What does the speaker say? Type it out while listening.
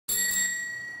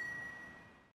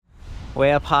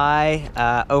way up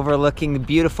high, overlooking the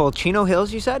beautiful Chino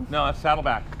Hills, you said? No, that's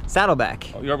Saddleback.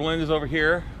 Saddleback. Yorba Linda's over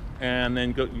here, and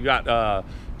then you got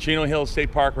Chino Hills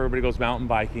State Park where everybody goes mountain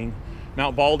biking.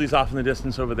 Mount Baldy's off in the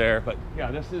distance over there. But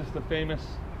yeah, this is the famous,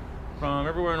 from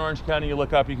everywhere in Orange County you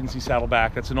look up, you can see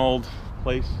Saddleback. That's an old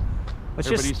place.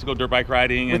 Everybody used to go dirt bike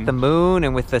riding. With the moon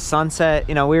and with the sunset,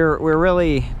 you know, we're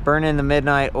really burning the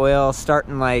midnight oil,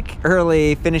 starting like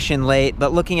early, finishing late,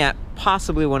 but looking at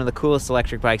possibly one of the coolest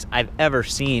electric bikes I've ever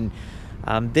seen.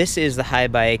 This is the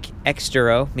Haibike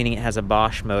XDURO, meaning it has a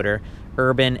Bosch motor,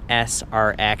 Urban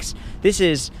SRX.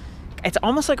 It's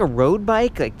almost like a road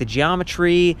bike, like the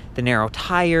geometry, the narrow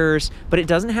tires, but it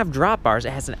doesn't have drop bars. It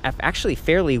has an actually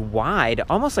fairly wide,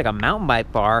 almost like a mountain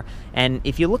bike bar. And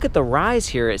if you look at the rise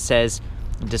here, it says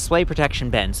display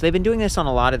protection bend. So they've been doing this on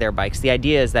a lot of their bikes. The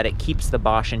idea is that it keeps the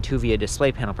Bosch and Tuvia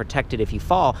display panel protected if you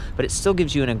fall, but it still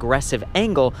gives you an aggressive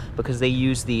angle because they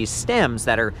use these stems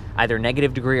that are either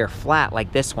negative degree or flat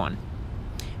like this one.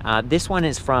 This one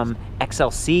is from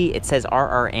XLC. It says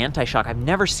RR anti-shock. I've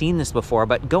never seen this before,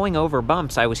 but going over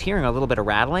bumps, I was hearing a little bit of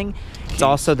rattling. It's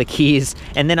also the keys.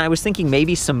 And then I was thinking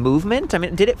maybe some movement. I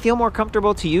mean, did it feel more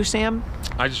comfortable to you, Sam?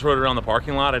 I just rode around the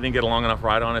parking lot. I didn't get a long enough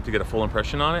ride on it to get a full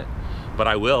impression on it, but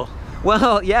I will.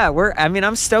 Well, yeah,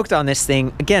 I'm stoked on this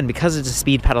thing. Again, because it's a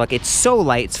speed pedelec, it's so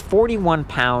light, it's 41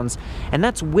 pounds, and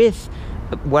that's with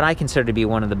what I consider to be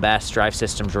one of the best drive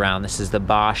systems around. This is the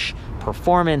Bosch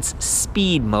Performance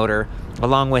Speed motor,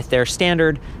 along with their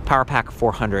standard Power Pack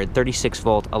 400, 36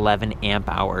 volt, 11 amp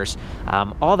hours.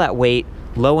 All that weight,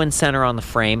 low and center on the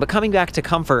frame. But coming back to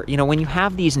comfort, you know, when you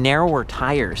have these narrower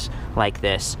tires like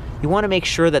this, you want to make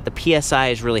sure that the PSI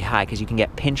is really high because you can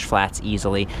get pinch flats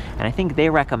easily. And I think they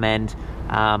recommend,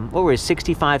 what was it,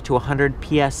 65 to 100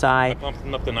 PSI? I bumped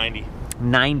them up to 90.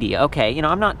 90, okay. You know,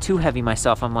 I'm not too heavy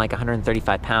myself. I'm like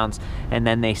 135 pounds. And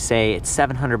then they say it's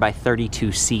 700 by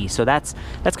 32C. So that's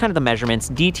kind of the measurements.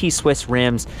 DT Swiss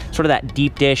rims, sort of that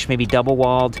deep dish, maybe double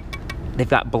walled. They've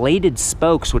got bladed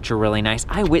spokes, which are really nice.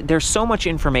 There's so much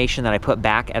information that I put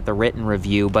back at the written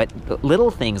review, but little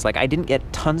things, like I didn't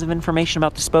get tons of information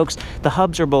about the spokes. The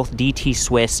hubs are both DT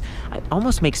Swiss. It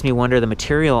almost makes me wonder the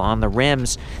material on the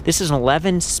rims. This is an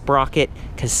 11 sprocket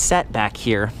cassette back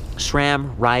here,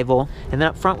 SRAM Rival. And then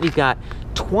up front we've got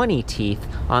 20 teeth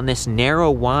on this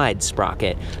narrow wide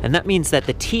sprocket, and that means that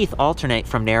the teeth alternate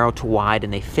from narrow to wide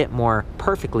and they fit more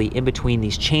perfectly in between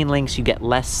these chain links. You get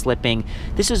less slipping.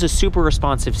 This is a super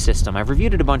responsive system. I've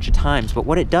reviewed it a bunch of times, but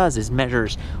what it does is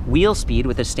measures wheel speed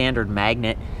with a standard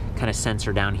magnet kind of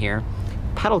sensor down here,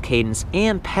 pedal cadence,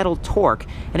 and pedal torque,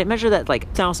 and it measures that like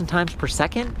 1,000 times per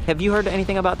second. Have you heard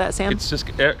anything about that, Sam? It's just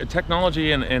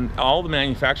technology, and all the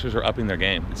manufacturers are upping their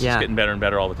game. It's just getting better and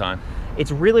better all the time. It's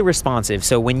really responsive.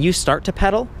 So when you start to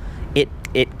pedal, it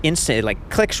instantly like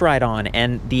clicks right on,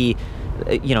 and the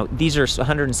you know, these are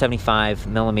 175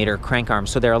 millimeter crank arms,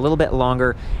 so they're a little bit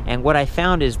longer. And what I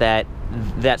found is that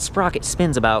sprocket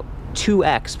spins about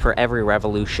 2x per every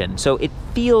revolution. So it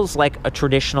feels like a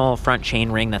traditional front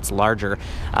chain ring that's larger,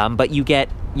 but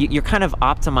you're kind of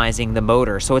optimizing the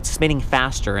motor, so it's spinning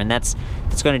faster, and that's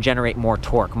going to generate more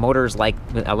torque.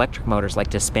 Electric motors like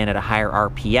to spin at a higher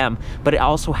RPM, but it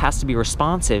also has to be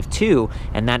responsive too,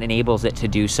 and that enables it to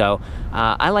do so.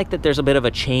 I like that there's a bit of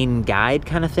a chain guide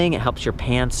kind of thing. It helps your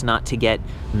pants not to get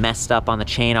messed up on the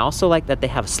chain. I also like that they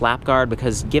have slap guard,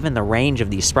 because given the range of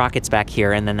these sprockets back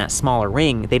here and then that smaller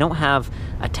ring, they don't have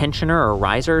a tensioner or a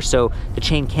riser, so the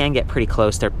chain can get pretty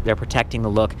close. They're protecting the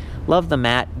look. Love the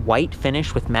matte white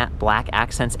finish with matte black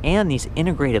accents and these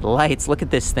integrated lights. Look at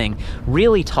this thing,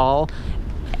 really tall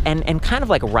and kind of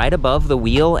like right above the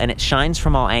wheel, and it shines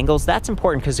from all angles. That's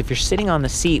important because if you're sitting on the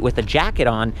seat with a jacket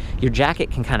on, your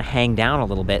jacket can kind of hang down a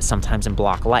little bit sometimes and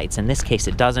block lights. In this case,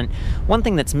 it doesn't. One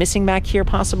thing that's missing back here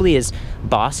possibly is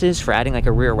bosses for adding like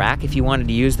a rear rack. If you wanted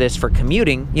to use this for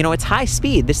commuting, you know, it's high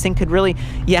speed. This thing could really,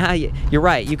 yeah, you're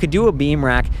right. You could do a beam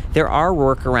rack. There are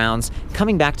workarounds.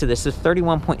 Coming back to this, the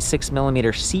 31.6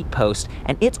 millimeter seat post,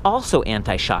 and it's also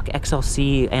anti-shock,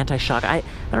 XLC anti-shock. I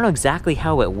don't know exactly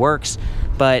how it works,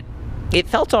 but it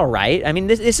felt all right. I mean,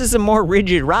 this is a more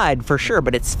rigid ride for sure,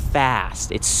 but it's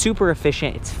fast. It's super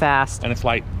efficient. It's fast. And it's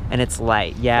light. And it's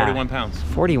light, yeah. 41 pounds.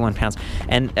 41 pounds.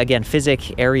 And again, Physic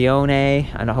Arione,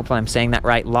 I know, hopefully I'm saying that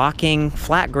right, locking,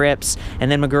 flat grips,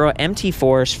 and then Magura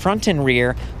MT4s, front and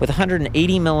rear, with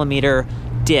 180 millimeter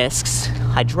discs,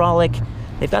 hydraulic.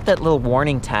 They've got that little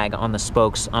warning tag on the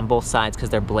spokes on both sides because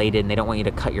they're bladed and they don't want you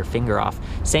to cut your finger off.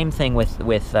 Same thing with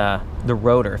the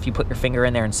rotor. If you put your finger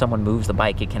in there and someone moves the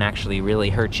bike, it can actually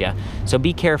really hurt you. So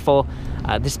be careful.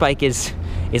 This bike is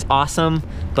awesome,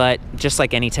 but just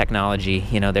like any technology,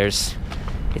 you know, it's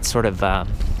sort of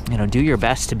you know, do your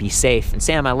best to be safe. And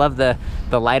Sam, I love the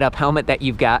light up helmet that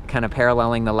you've got, kind of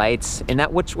paralleling the lights. And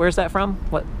that, where's that from?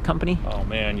 What company? Oh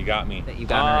man, you got me. That you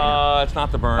got right now. It's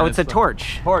not the Burn. Oh, it's a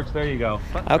Torch. Torch, there you go.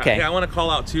 Okay. Hey, I want to call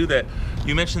out too that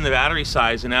you mentioned the battery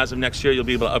size, and as of next year, you'll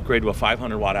be able to upgrade to a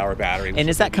 500 watt-hour battery. And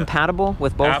is that compatible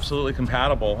with both? Absolutely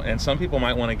compatible, and some people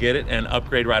might want to get it and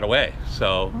upgrade right away.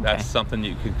 So that's something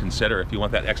you could consider if you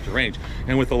want that extra range.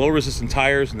 And with the low resistance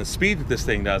tires and the speed that this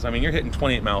thing does, I mean, you're hitting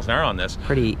 28 miles an hour on this.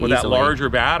 Pretty With easily. that larger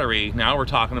battery, now we're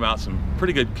talking about some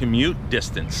pretty good commute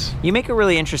distance. You make a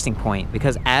really interesting point,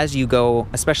 because as you go,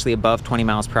 especially above 20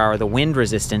 miles per hour, the wind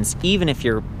resistance, even if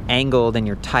you're angled and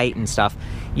you're tight and stuff,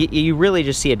 you really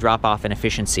just see a drop off in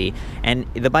efficiency. And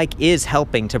the bike is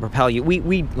helping to propel you.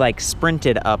 We like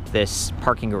sprinted up this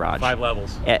parking garage. 5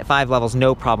 levels. At 5 levels,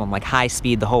 no problem, like high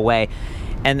speed the whole way.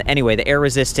 And anyway, the air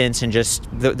resistance and just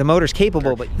the motor's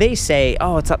capable, but they say,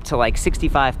 oh, it's up to like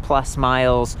 65 plus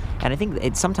miles. And I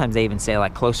think sometimes they even say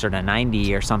like closer to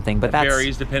 90 or something, but that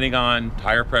varies depending on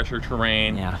tire pressure,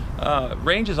 terrain. Yeah.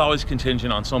 Range is always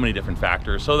contingent on so many different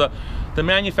factors. So the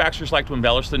manufacturers like to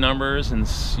embellish the numbers, and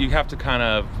you have to kind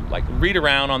of like read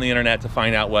around on the internet to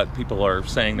find out what people are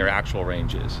saying their actual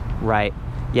range is. Right.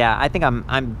 Yeah, I think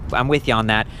I'm with you on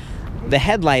that. The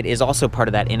headlight is also part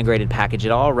of that integrated package.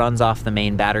 It all runs off the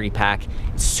main battery pack.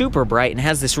 It's super bright and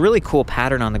has this really cool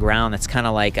pattern on the ground that's kind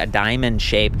of like a diamond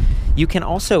shape. You can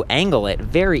also angle it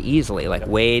very easily, like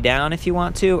way down if you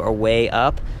want to, or way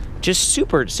up. Just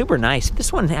super, super nice.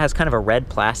 This one has kind of a red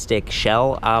plastic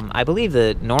shell. I believe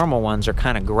the normal ones are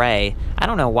kind of gray. I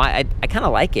don't know why. I kind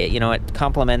of like it. You know, it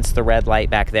complements the red light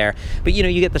back there. But you know,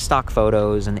 you get the stock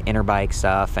photos and the Interbike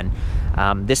stuff, and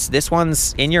this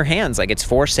one's in your hands. Like, it's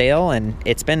for sale, and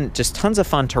it's been just tons of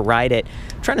fun to ride it.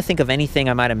 I'm trying to think of anything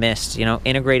I might have missed. You know,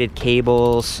 integrated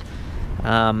cables.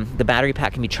 The battery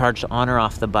pack can be charged on or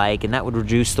off the bike, and that would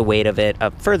reduce the weight of it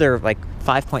further, like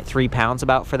 5.3 pounds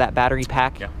about for that battery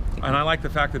pack. Yeah. And I like the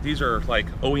fact that these are like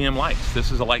OEM lights. This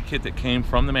is a light kit that came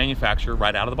from the manufacturer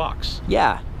right out of the box.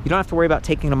 Yeah, you don't have to worry about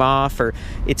taking them off, or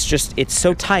it's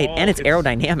so tight, and it's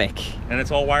aerodynamic. And it's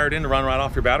all wired in to run right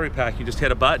off your battery pack. You just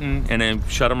hit a button and then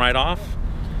shut them right off.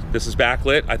 This is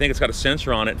backlit. I think it's got a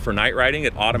sensor on it for night riding.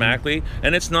 It automatically,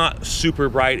 and it's not super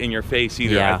bright in your face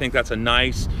either. Yeah. I think that's a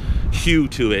nice hue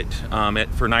to it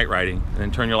for night riding. And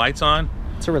then turn your lights on.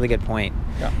 That's a really good point.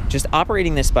 Yeah. Just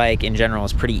operating this bike in general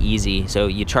is pretty easy. So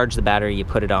you charge the battery, you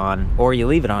put it on, or you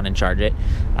leave it on and charge it.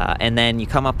 And then you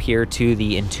come up here to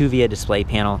the Intuvia display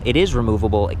panel. It is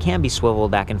removable. It can be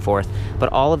swiveled back and forth,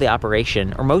 but all of the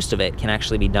operation, or most of it, can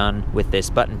actually be done with this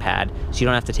button pad. So you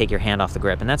don't have to take your hand off the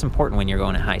grip. And that's important when you're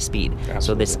going at high speed. Absolutely.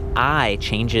 So this eye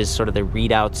changes sort of the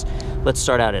readouts. Let's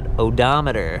start out at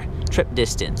odometer, trip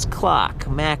distance, clock,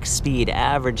 max speed,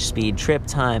 average speed, trip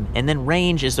time, and then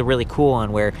range is the really cool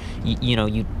one, where you know,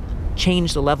 you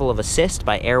change the level of assist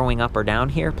by arrowing up or down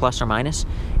here, plus or minus,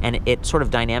 and it sort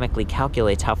of dynamically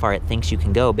calculates how far it thinks you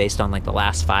can go based on like the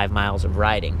last 5 miles of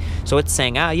riding. So it's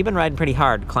saying, you've been riding pretty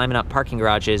hard, climbing up parking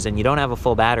garages, and you don't have a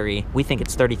full battery. We think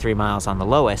it's 33 miles on the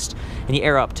lowest. And you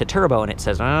arrow up to turbo, and it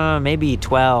says, maybe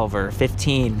 12 or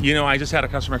 15. You know, I just had a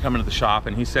customer come into the shop,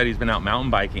 and he said he's been out mountain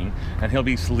biking, and he'll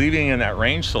be leaving in that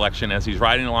range selection as he's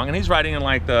riding along, and he's riding in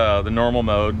like the normal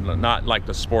mode, not like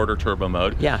the sport or turbo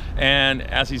mode. Yeah. And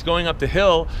as he's going up the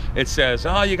hill, it says,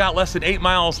 you got less than 8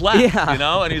 miles left. Yeah. You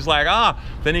know, and he's like,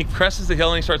 then he presses the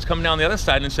hill and he starts coming down the other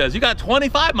side, and it says, you got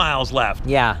 25 miles left.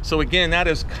 Yeah. So again, that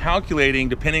is calculating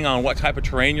depending on what type of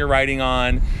terrain you're riding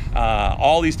on,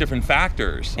 all these different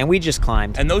factors. And we just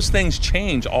climbed. And those things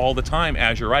change all the time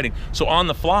as you're riding. So on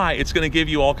the fly, it's going to give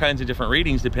you all kinds of different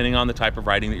readings depending on the type of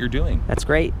riding that you're doing. That's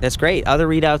great. That's great. Other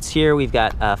readouts here, we've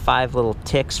got 5 little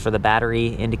ticks for the battery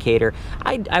indicator.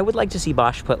 I would like to see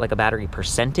Bosch put like a battery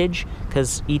percentage,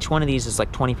 because each one of these is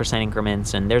like 20%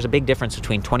 increments, and there's a big difference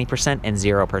between 20% and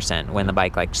 0% when the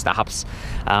bike like stops.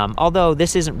 Although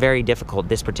this isn't very difficult,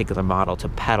 this particular model, to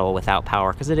pedal without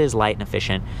power, because it is light and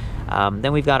efficient.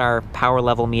 Then we've got our power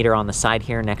level meter on the side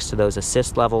here next to those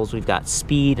assist levels. We've got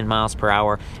speed and miles per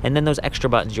hour, and then those extra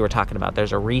buttons you were talking about.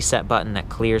 There's a reset button that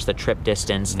clears the trip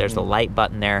distance. There's the light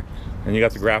button there. And you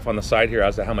got the graph on the side here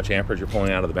as to how much amperage you're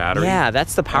pulling out of the battery. Yeah,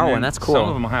 that's the power one. That's cool. Some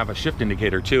of them have a shift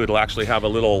indicator too. It'll actually have a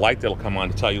little light that'll come on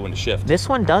to tell you when to shift. This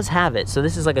one does have it. So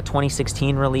this is like a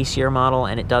 2016 release year model,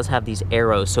 and it does have these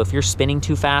arrows. So if you're spinning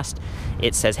too fast,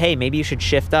 it says, hey, maybe you should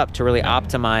shift up to really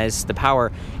optimize the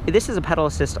power. This is a pedal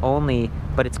assist only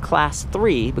but it's class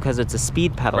 3 because it's a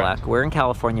speed pedelec. We're in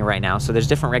California right now, so there's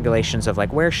different regulations of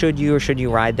like where should you or should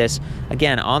you ride this.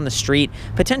 Again, on the street,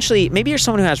 potentially, maybe you're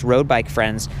someone who has road bike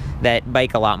friends that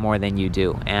bike a lot more than you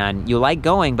do, and you like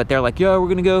going, but they're like, yeah, we're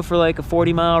gonna go for like a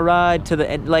 40-mile ride to the,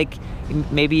 and like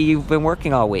maybe you've been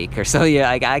working all week or so. Yeah,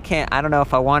 like I don't know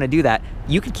if I want to do that.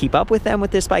 You could keep up with them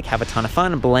with this bike, have a ton of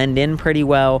fun, blend in pretty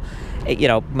well. You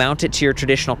know, mount it to your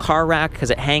traditional car rack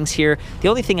because it hangs here. The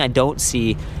only thing I don't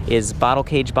see is bottle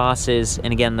cage bosses,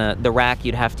 and again, the rack,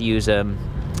 you'd have to use a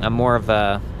more of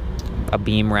a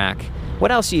beam rack.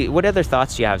 What else? What other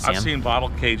thoughts do you have, Sam? I've seen bottle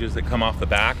cages that come off the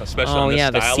back, especially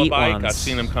on this style of bike. Ones. I've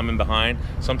seen them come in behind.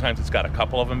 Sometimes it's got a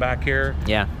couple of them back here.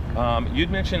 Yeah.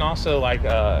 You'd mentioned also like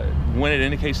when it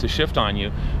indicates the shift on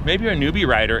you. Maybe you're a newbie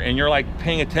rider and you're like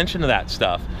paying attention to that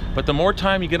stuff. But the more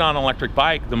time you get on an electric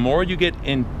bike, the more you get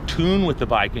in tune with the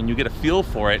bike and you get a feel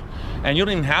for it. And you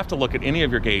don't even have to look at any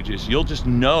of your gauges. You'll just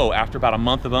know after about a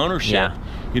month of ownership,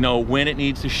 you know, when it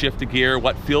needs to shift the gear,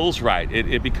 what feels right.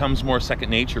 It becomes more second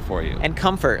nature for you. And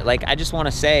comfort. Like, I just want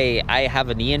to say, I have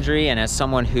a knee injury, and as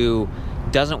someone who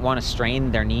doesn't want to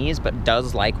strain their knees but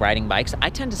does like riding bikes, I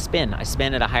tend to spin. I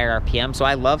spin at a higher RPM, so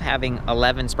I love having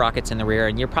 11 sprockets in the rear.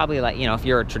 And you're probably like, you know, if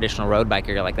you're a traditional road biker,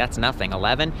 you're like, that's nothing,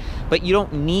 11, but you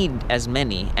don't need as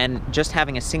many. And just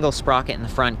having a single sprocket in the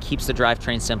front keeps the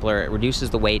drivetrain simpler. It reduces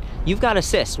the weight. You've got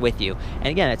assist with you, and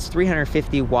again, it's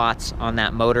 350 watts on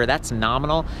that motor. That's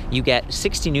nominal. You get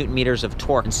 60 Newton meters of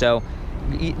torque, and so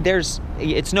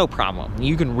it's no problem.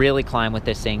 You can really climb with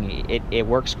this thing. It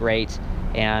works great.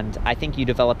 And I think you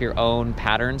develop your own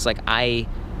patterns. Like I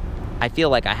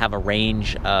feel like I have a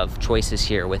range of choices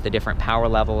here with the different power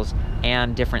levels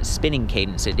and different spinning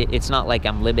cadence. It's not like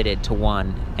I'm limited to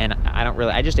one, and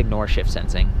I just ignore shift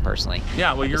sensing personally.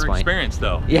 Yeah, well, you're experienced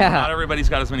though. Yeah. Not everybody's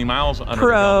got as many miles under the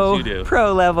belt as you do.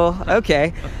 Pro level,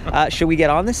 okay. Should we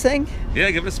get on this thing? Yeah,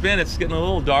 give it a spin. It's getting a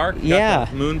little dark. You got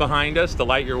the moon behind us to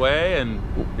light your way, and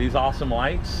these awesome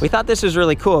lights. We thought this was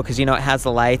really cool because, you know, it has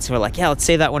the lights, and we're like, yeah, let's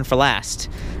save that one for last.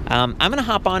 I'm gonna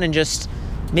hop on and just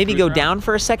maybe go down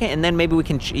for a second, and then maybe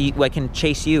I can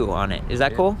chase you on it. Is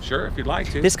that cool? Sure, if you'd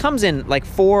like to. This comes in like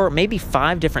 4, maybe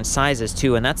 5 different sizes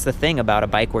too, and that's the thing about a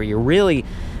bike where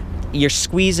you're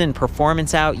squeezing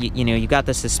performance out. You know, you got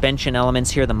the suspension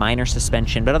elements here, the minor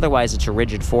suspension, but otherwise it's a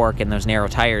rigid fork and those narrow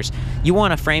tires. You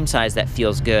want a frame size that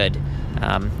feels good.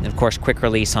 And of course, quick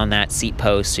release on that seat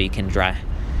post so you can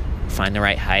find the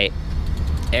right height.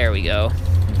 There we go.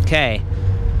 Okay.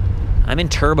 I'm in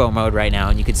turbo mode right now,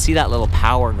 and you can see that little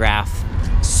power graph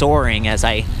soaring as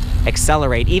I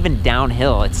accelerate, even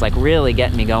downhill. It's like really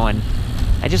getting me going.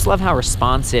 I just love how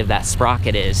responsive that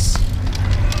sprocket is.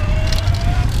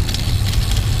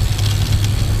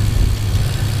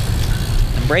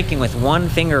 I'm braking with one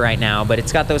finger right now, but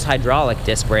it's got those hydraulic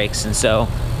disc brakes, and so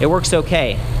it works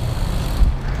okay.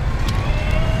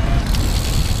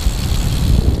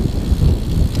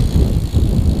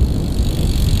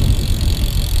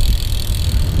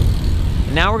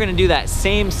 Now we're gonna do that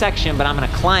same section, but I'm gonna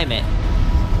climb it.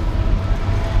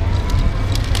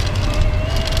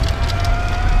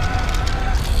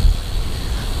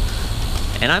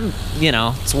 And I'm, you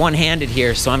know, it's one-handed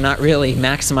here, so I'm not really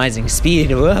maximizing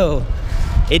speed. Whoa.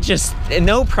 It just,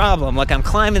 no problem. Like, I'm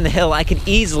climbing the hill. I could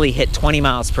easily hit 20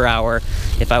 miles per hour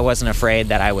if I wasn't afraid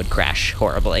that I would crash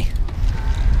horribly.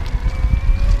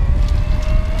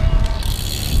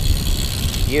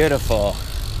 Beautiful.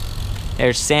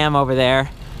 There's Sam over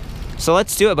there. So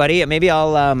let's do it, buddy. Maybe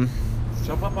I'll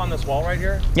jump up on this wall right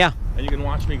here. Yeah. And you can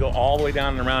watch me go all the way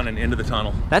down and around and into the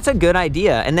tunnel. That's a good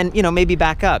idea. And then, you know, maybe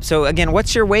back up. So again,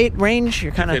 what's your weight range?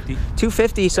 You're kind of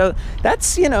 250. So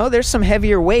that's, you know, there's some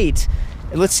heavier weight.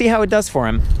 Let's see how it does for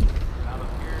him. Out of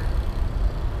here.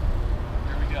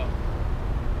 Here we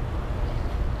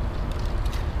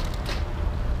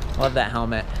go. Love that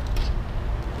helmet.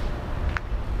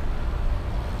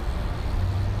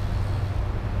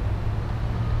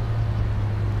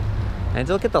 And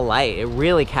look at the light. It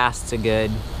really casts a good.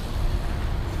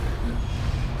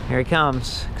 Here he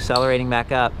comes, accelerating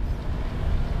back up.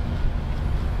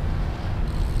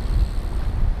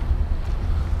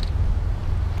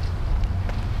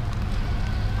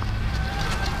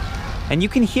 And you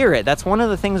can hear it. That's one of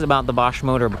the things about the Bosch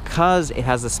motor, because it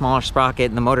has the smaller sprocket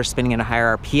and the motor spinning at a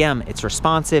higher RPM. It's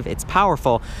responsive, it's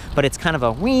powerful, but it's kind of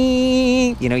a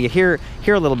whee. You know, you hear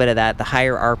a little bit of that, the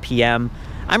higher RPM.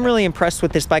 I'm really impressed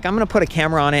with this bike. I'm gonna put a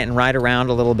camera on it and ride around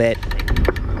a little bit.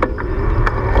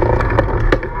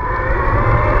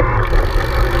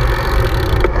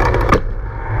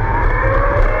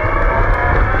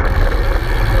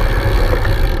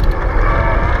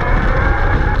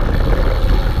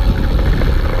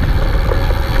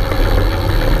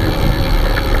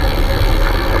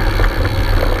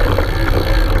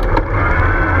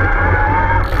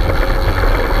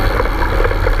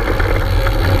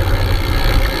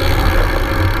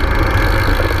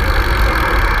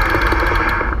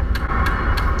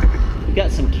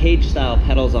 cage style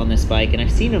pedals on this bike, and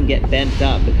I've seen them get bent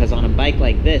up because on a bike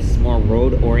like this, more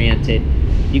road oriented,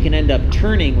 you can end up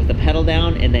turning with the pedal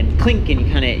down and then clink, and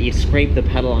you scrape the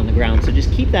pedal on the ground. So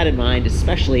just keep that in mind,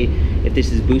 especially if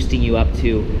this is boosting you up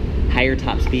to higher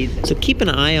top speeds. So keep an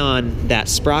eye on that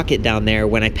sprocket down there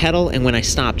when I pedal and when I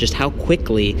stop, just how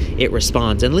quickly it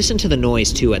responds, and listen to the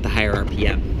noise too at the higher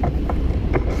RPM.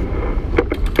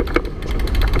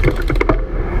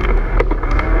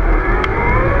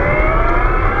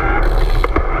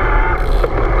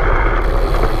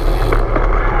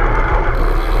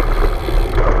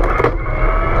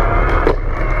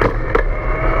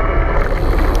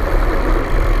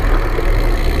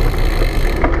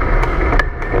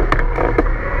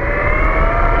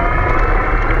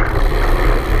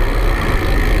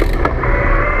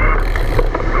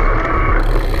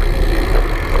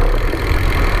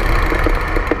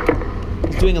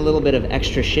 Doing a little bit of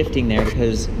extra shifting there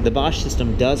because the Bosch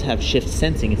system does have shift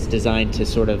sensing. It's designed to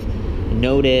sort of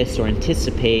notice or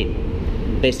anticipate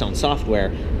based on software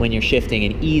when you're shifting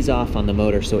and ease off on the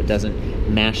motor so it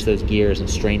doesn't mash those gears and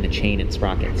strain the chain and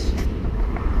sprockets.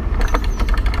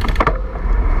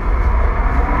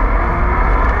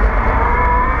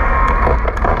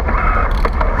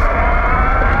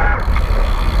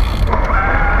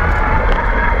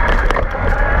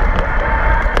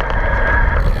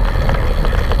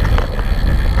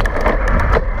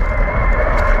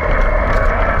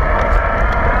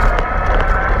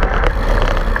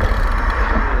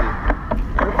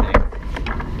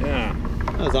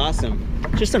 Awesome.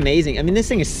 Just amazing. I mean, this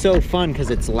thing is so fun because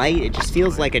it's light. It just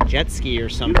feels like a jet ski or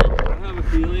something. I have a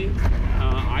feeling,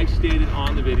 I stated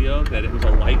on the video that it was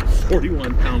a light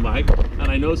 41-pound bike, and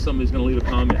I know somebody's going to leave a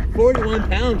comment. 41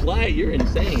 pounds light? You're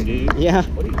insane, dude. Yeah.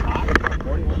 What are you talking about?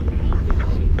 41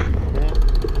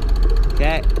 pounds?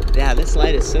 Yeah. Yeah, this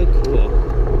light is so cool.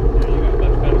 Yeah, you got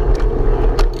much better.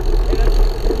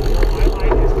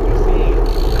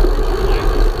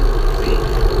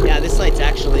 Yeah, this light's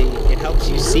actually, it helps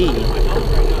you see.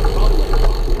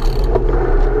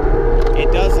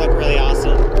 It does look really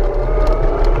awesome.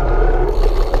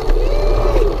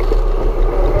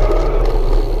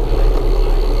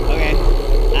 Okay,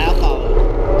 I'll follow.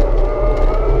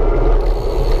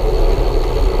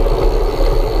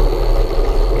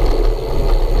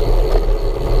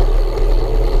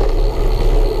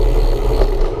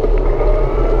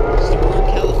 Just a warm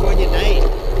California night.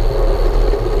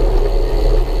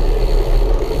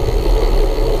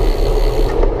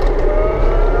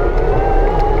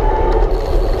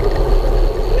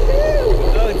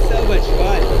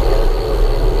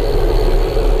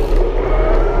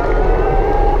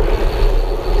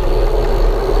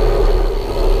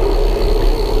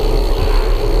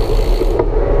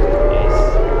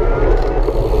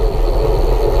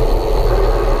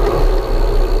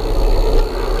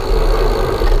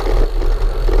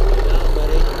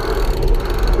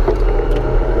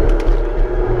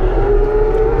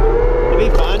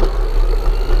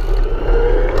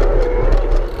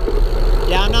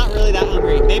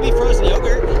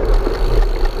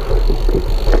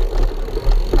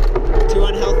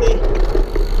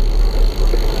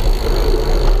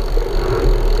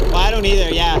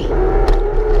 Either, yeah.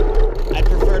 I'd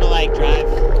prefer to like drive.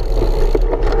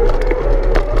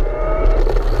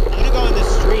 I'm gonna go in the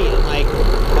street and like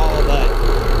haul a butt.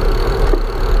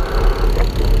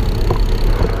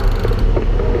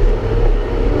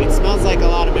 It smells like a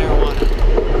lot of marijuana.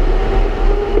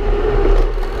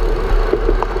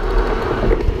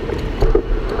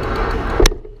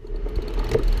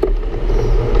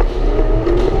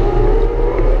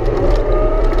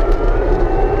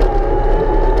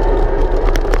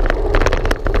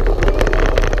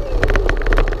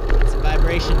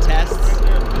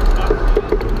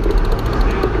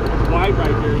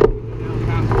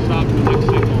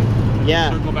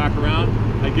 Yeah. Circle back around.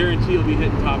 I guarantee you'll be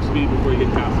hitting top speed before you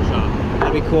get past the shop.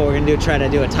 That'd be cool. We're gonna try to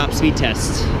do a top speed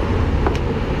test. This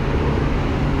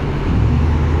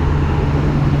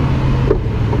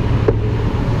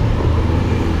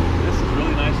is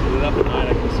really nicely lit up at night.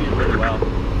 I can see it really well.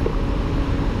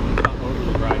 It's not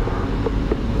overly bright.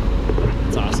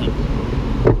 It's awesome.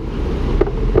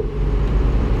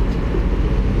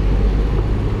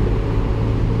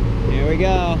 Here we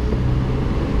go.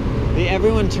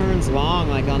 Everyone turns long,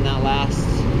 like on that last. It's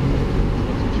a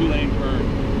 2-lane turn.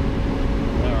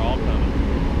 They're all coming.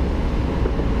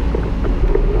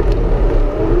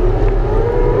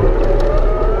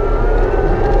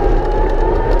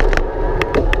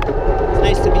 It's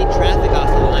nice to beat traffic off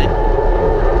the line.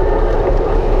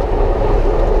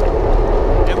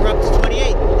 And we're up to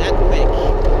 28, that quick.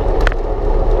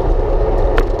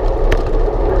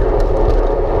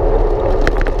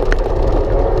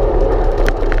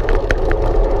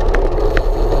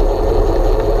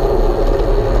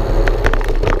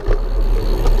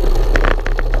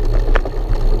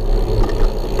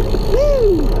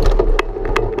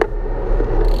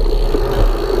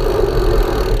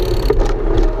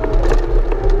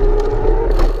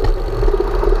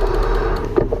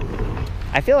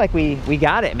 feel like we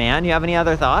got it, man. You have any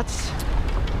other thoughts?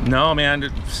 No, man.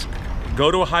 Just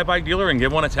go to a Haibike dealer and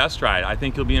give one a test ride. I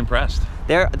think you'll be impressed.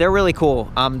 They're really cool.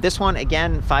 This one,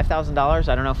 again, $5,000.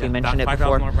 I don't know if we mentioned it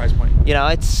before. $5,000 price point. You know,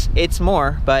 it's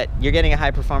more, but you're getting a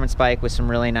high performance bike with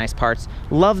some really nice parts.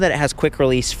 Love that it has quick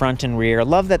release front and rear.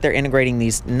 Love that they're integrating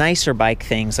these nicer bike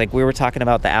things. Like we were talking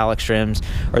about the Alex rims,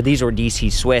 or these were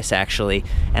DC Swiss actually,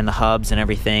 and the hubs and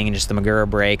everything, and just the Magura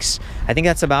brakes. I think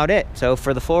that's about it. So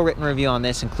for the full written review on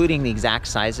this, including the exact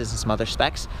sizes and some other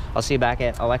specs, I'll see you back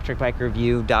at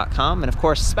ElectricBikeReview.com. And of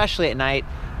course, especially at night,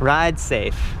 ride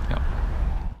safe. Yep.